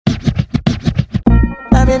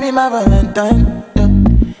baby, my Valentine. Yeah.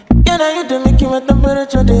 Yeah, now you do make you my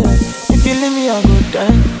temperature there. If you leave me, I'll go die.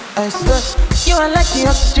 I swear, you are like the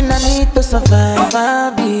oxygen I need to survive.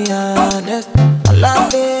 I'll be honest. I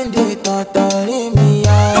love in the thought of me. I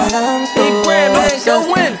am so obsessed. I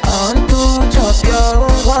want to chop your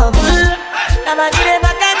one. I'm a kid if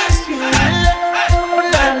I can miss you.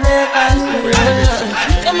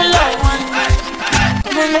 Give me love one.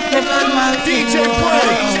 Give me my DJ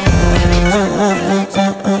Bran.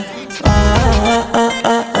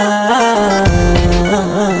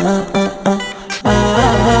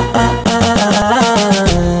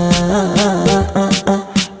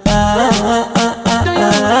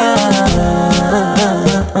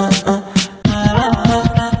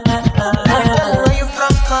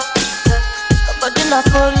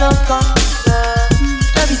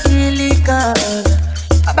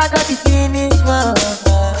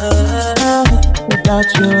 Without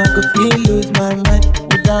you, I could feel lose my mind.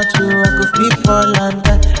 Without you, I could feel fall and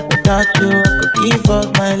die. Without you, I could give up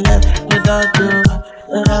my life. Without you,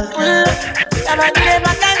 I'm a kid, I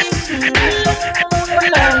can't miss you.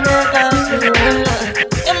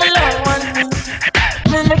 Give me love one.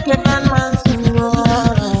 Me make it man man sing.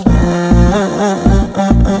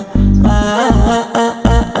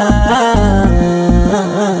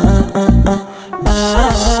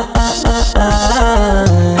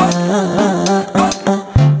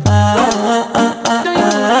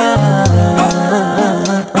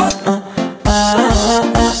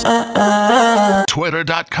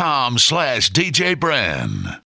 Twitter.com/DJ Bran.